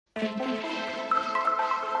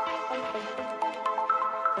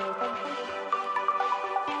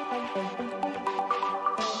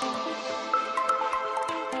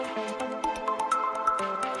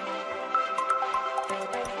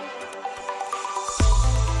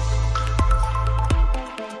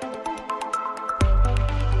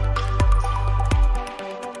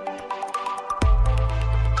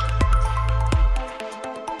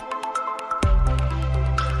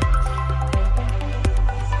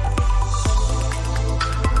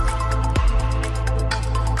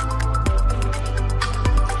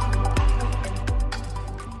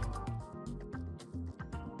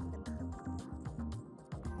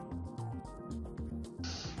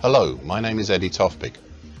Hello, my name is Tofpik.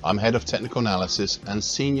 I'm Head of Technical Analysis and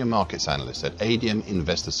Senior Markets Analyst at ADM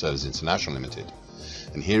Investor Services International Limited.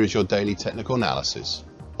 And here is your daily technical analysis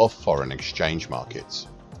of foreign exchange markets.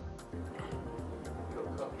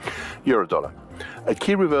 Euro-dollar. A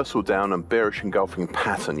key reversal down and bearish engulfing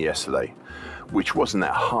pattern yesterday, which wasn't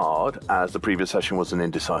that hard as the previous session was an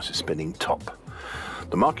indecisive spinning top.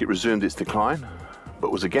 The market resumed its decline,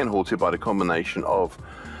 but was again halted by the combination of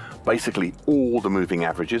basically all the moving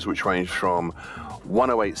averages, which range from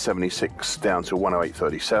 108.76 down to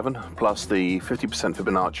 108.37, plus the 50%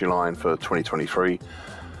 Fibonacci line for 2023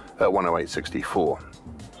 at 108.64.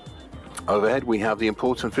 Overhead, we have the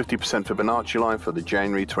important 50% Fibonacci line for the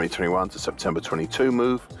January 2021 to September 22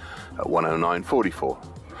 move at 109.44.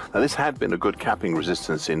 Now, this had been a good capping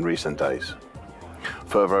resistance in recent days.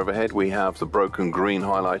 Further overhead, we have the broken green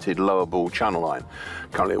highlighted lower bull channel line,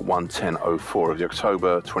 currently at 110.04 of the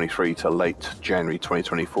October 23 to late January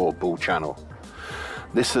 2024 bull channel.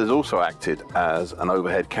 This has also acted as an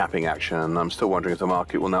overhead capping action, and I'm still wondering if the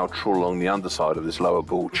market will now trawl along the underside of this lower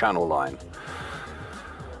bull channel line.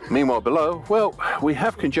 Meanwhile below, well, we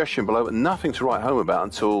have congestion below, but nothing to write home about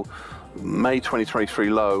until May 2023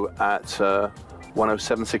 low at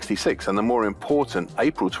 107.66, and the more important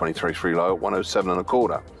April 2023 low at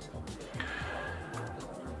 107.25.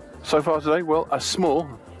 So far today, well,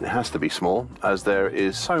 it has to be small, as there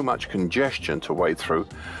is so much congestion to wade through.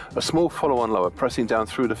 A small follow-on lower pressing down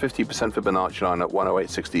through the 50% Fibonacci line at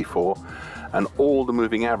 108.64, and all the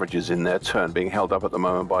moving averages in their turn being held up at the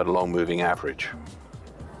moment by the long moving average.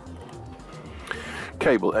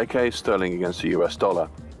 Cable, aka sterling against the US dollar.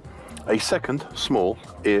 A second, small,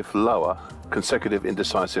 if lower, consecutive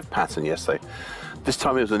indecisive pattern yesterday. This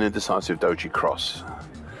time it was an indecisive doji cross.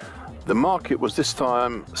 The market was this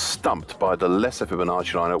time stumped by the lesser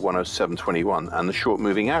Fibonacci line at 107.21 and the short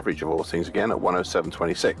moving average of all things again at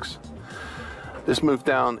 107.26. This move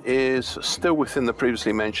down is still within the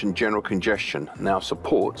previously mentioned general congestion, now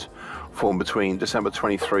support, formed between December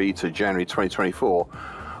 23 to January 2024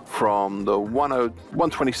 from the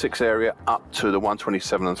 126 area up to the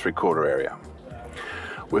 127.75 area.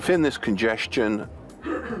 Within this congestion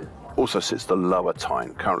also sits the lower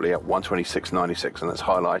time, currently at 126.96, and that's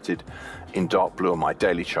highlighted in dark blue on my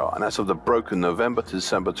daily chart, and that's of the broken November to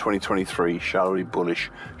December 2023 shallowly bullish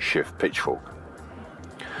shift pitchfork.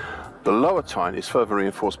 The lower time is further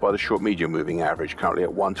reinforced by the short medium moving average, currently at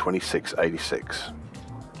 126.86.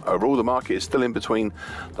 Overall, the market is still in between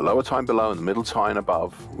the lower time below and the middle time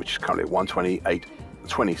above, which is currently at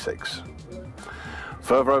 128.26.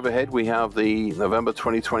 Further overhead, we have the November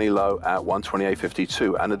 2020 low at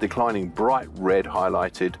 128.52 and a declining bright red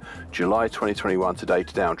highlighted July 2021 to date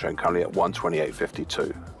downtrend, currently at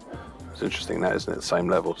 128.52. It's interesting that, isn't it? Same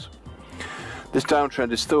levels. This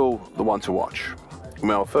downtrend is still the one to watch.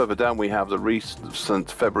 Well, further down we have the recent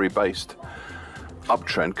February-based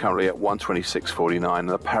uptrend, currently at 126.49, and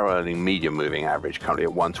a paralleling medium moving average, currently at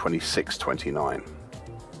 126.29.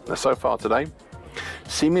 Now, so far today,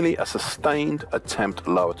 seemingly a sustained attempt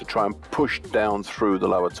lower to try and push down through the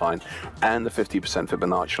lower time and the 50%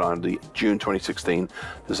 Fibonacci line of the June 2016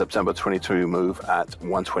 to September 22 move at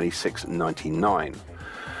 126.99,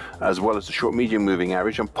 as well as the short medium moving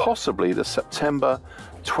average and possibly the September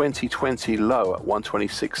 2020 low at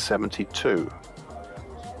 126.72.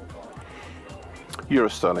 Euro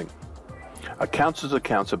sterling. A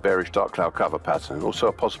counter-to-counter bearish dark cloud cover pattern, and also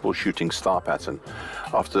a possible shooting star pattern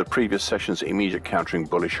after the previous session's immediate countering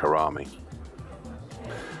bullish harami.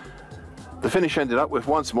 The finish ended up with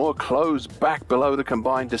once more close back below the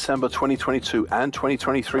combined December 2022 and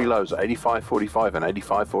 2023 lows at 85.45 and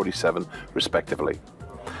 85.47 respectively.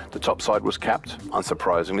 The top side was capped,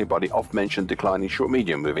 unsurprisingly, by the oft-mentioned declining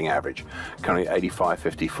short-medium moving average, currently at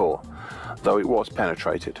 85.54, though it was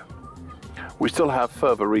penetrated. We still have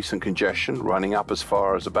further recent congestion running up as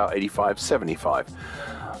far as about 85.75,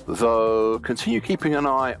 though continue keeping an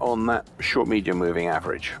eye on that short-medium moving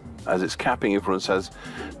average, as its capping influence has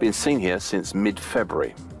been seen here since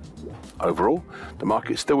mid-February. Overall, the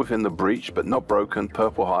market is still within the breach, but not broken,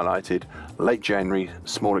 purple highlighted, late January,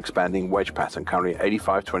 small expanding wedge pattern, currently at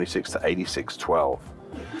 85.26 to 86.12.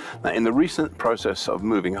 Now, in the recent process of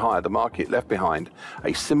moving higher, the market left behind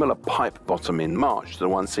a similar pipe bottom in March to the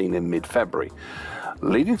one seen in mid-February,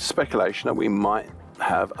 leading to speculation that we might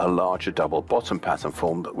have a larger double bottom pattern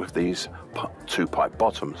formed with these two pipe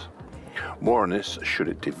bottoms. More on this should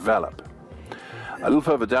it develop. A little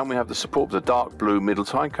further down, we have the support of the dark blue middle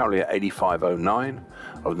time, currently at 85.09,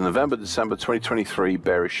 of the November-December 2023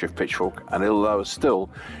 bearish shift pitchfork, and a little lower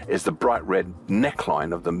still is the bright red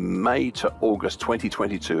neckline of the May to August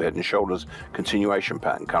 2022 head and shoulders continuation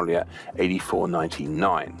pattern, currently at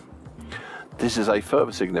 84.99. This is a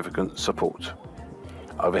further significant support.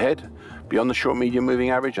 Overhead, beyond the short medium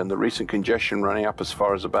moving average and the recent congestion running up as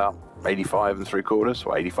far as about 85 3/4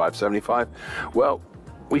 or 85.75, well,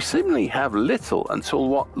 we seemingly have little until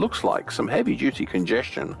what looks like some heavy-duty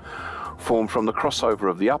congestion formed from the crossover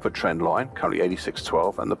of the upper trend line, currently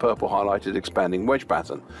 86.12, and the purple highlighted expanding wedge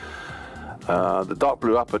pattern. The dark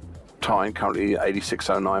blue upper time, currently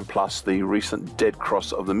 86.09, plus the recent dead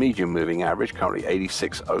cross of the medium moving average, currently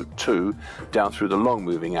 86.02, down through the long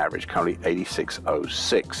moving average, currently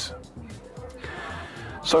 86.06.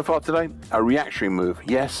 So far today, a reactionary move,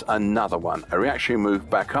 yes, another one. A reactionary move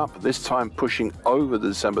back up, this time pushing over the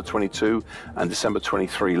December 22 and December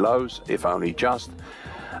 23 lows, if only just,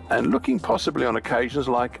 and looking possibly on occasions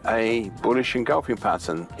like a bullish engulfing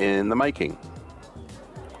pattern in the making.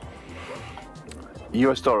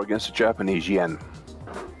 US dollar against the Japanese yen.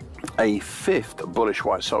 A fifth bullish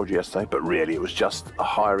white soldier yesterday, but really it was just a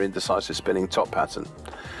higher indecisive spinning top pattern.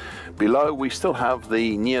 Below, we still have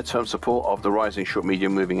the near-term support of the rising short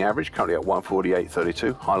medium moving average, currently at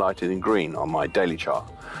 148.32, highlighted in green on my daily chart.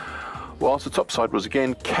 Whilst the top side was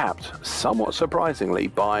again capped, somewhat surprisingly,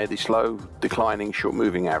 by the slow declining short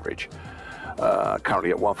moving average,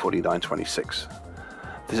 currently at 149.26.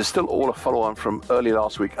 This is still all a follow-on from early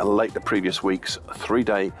last week and late the previous week's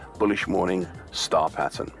three-day bullish morning star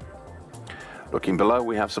pattern. Looking below,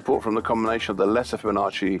 we have support from the combination of the lesser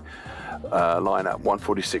Fibonacci line at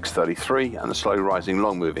 146.33 and the slowly rising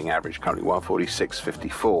long moving average, currently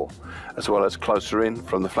 146.54, as well as closer in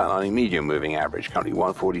from the flatlining medium moving average, currently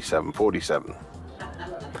 147.47.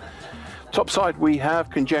 Top side, we have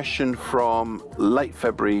congestion from late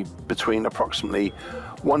February between approximately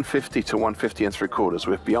 150 to 150 3/4,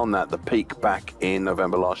 with beyond that the peak back in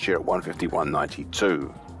November last year at 151.92.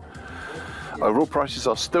 Overall prices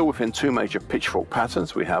are still within two major pitchfork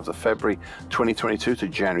patterns. We have the February 2022 to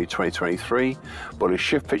January 2023 bullish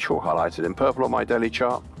shift pitchfork highlighted in purple on my daily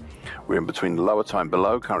chart. We're in between the lower time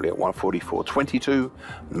below, currently at 144.22,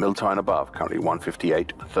 and the middle time above, currently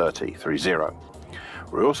 158.30.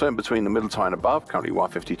 We're also in between the middle time above, currently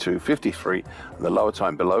 152.53, and the lower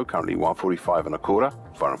time below, currently 145.25,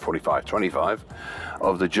 145.25,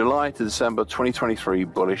 of the July to December 2023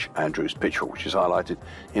 bullish Andrews pitchfork, which is highlighted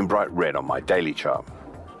in bright red on my daily chart.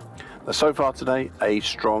 Now, so far today, a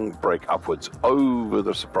strong break upwards over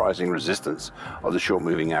the surprising resistance of the short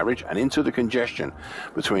moving average and into the congestion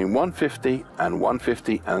between 150 and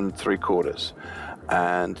 150 3/4.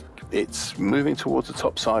 And it's moving towards the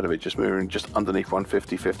top side of it, just moving just underneath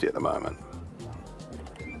 150.50 at the moment.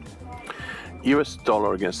 US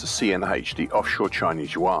dollar against the CNH, the offshore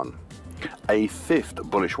Chinese yuan. A fifth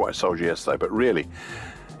bullish white soldier yesterday, but really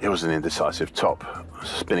it was an indecisive top,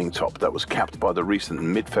 spinning top that was capped by the recent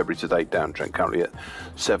mid-February to date downtrend, currently at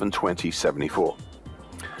 720.74.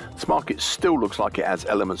 This market still looks like it has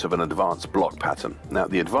elements of an advanced block pattern. Now,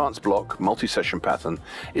 the advanced block multi-session pattern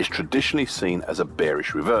is traditionally seen as a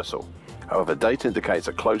bearish reversal. However, data indicates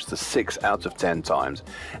that close to 6 out of 10 times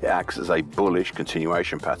it acts as a bullish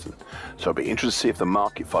continuation pattern. So I'll be interested to see if the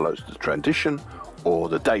market follows the tradition or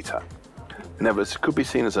the data. Nevertheless, it could be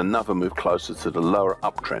seen as another move closer to the lower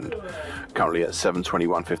uptrend, currently at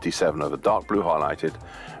 721.57 over dark blue highlighted,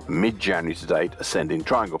 mid-January to date ascending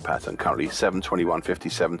triangle pattern, currently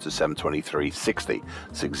 721.57 to 723.60.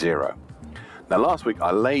 Now, last week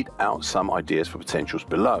I laid out some ideas for potentials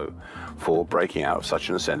below for breaking out of such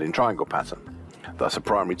an ascending triangle pattern. Thus, a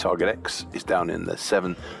primary target X is down in the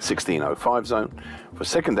 716.05 zone. For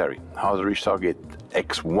secondary, hard to reach target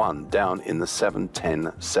X1 down in the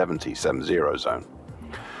 710.70 zone.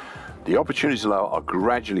 The opportunities low are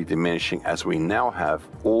gradually diminishing as we now have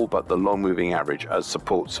all but the long moving average as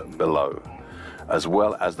supports below, as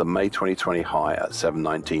well as the May 2020 high at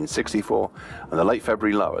 719.64 and the late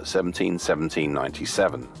February low at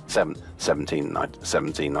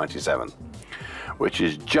 1797, which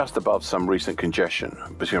is just above some recent congestion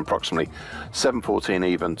between approximately 714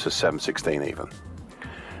 even to 716 even.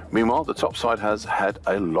 Meanwhile, the top side has had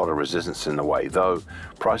a lot of resistance in the way, though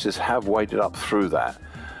prices have waded up through that.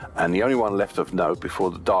 And the only one left of note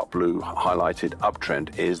before the dark blue highlighted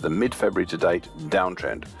uptrend is the mid-February to date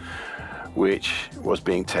downtrend, which was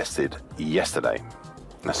being tested yesterday.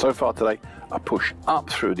 Now, so far today, a push up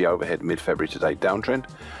through the overhead mid-February to date downtrend,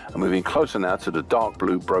 and moving closer now to the dark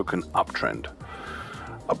blue broken uptrend.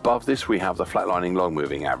 Above this, we have the flatlining long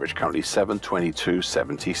moving average, currently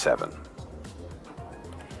 722.77.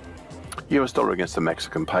 US dollar against the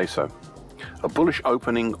Mexican peso. A bullish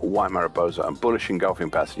opening white Mariposa and bullish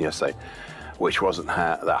engulfing pattern yesterday, which wasn't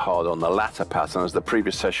that hard on the latter pattern, as the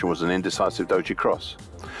previous session was an indecisive doji cross.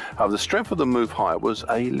 However, the strength of the move higher was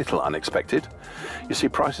a little unexpected. You see,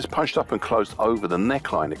 prices punched up and closed over the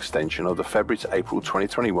neckline extension of the February to April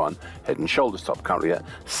 2021 head and shoulders top, currently at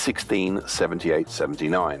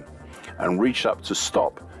 1678.79, and reached up to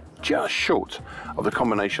stop just short of the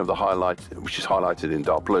combination of the highlight, which is highlighted in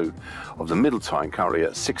dark blue, of the middle time, currently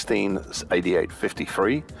at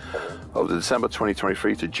 1688.53, of the December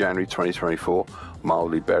 2023 to January 2024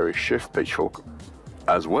 mildly bearish shift pitchfork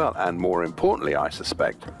as well, and more importantly, I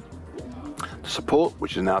suspect, the support,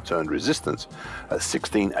 which is now turned resistance at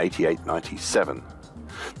 1688.97.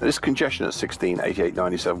 Now, this congestion at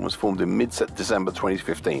 1688.97 was formed in mid-December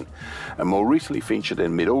 2015 and more recently featured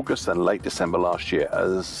in mid-August and late December last year,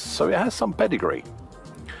 so it has some pedigree.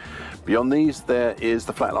 Beyond these, there is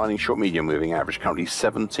the flatlining short medium moving average, currently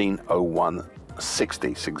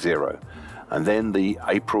 1701.60, and then the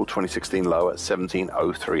April 2016 low at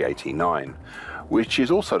 1703.89, which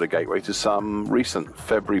is also the gateway to some recent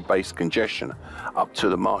February based congestion up to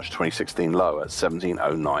the March 2016 low at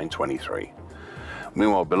 1709.23.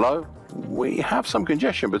 Meanwhile, below, we have some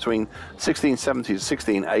congestion between 1670 to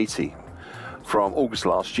 1680 from August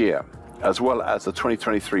last year, as well as the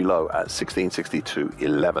 2023 low at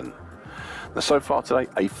 1662.11. Now, so far today,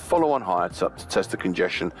 a follow-on higher to test the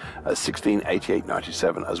congestion at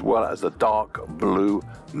 1688.97, as well as the dark blue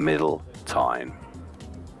middle time.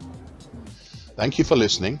 Thank you for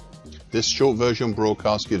listening. This short version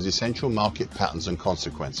broadcast gives essential market patterns and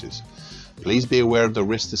consequences. Please be aware of the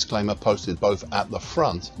risk disclaimer posted both at the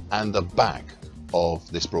front and the back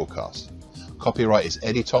of this broadcast. Copyright is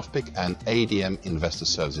Eddie Tofpik and ADM Investor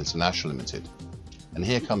Services International Limited. And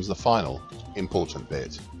here comes the final important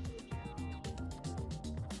bit.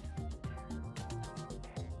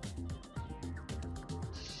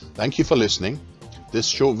 Thank you for listening. This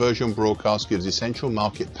short version broadcast gives essential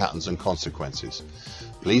market patterns and consequences.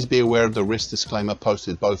 Please be aware of the risk disclaimer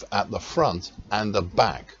posted both at the front and the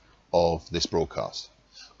back of this broadcast.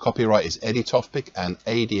 Copyright is Eddie Tofpik and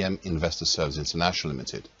ADM Investor Services International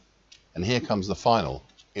Limited. And here comes the final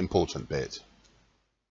important bit.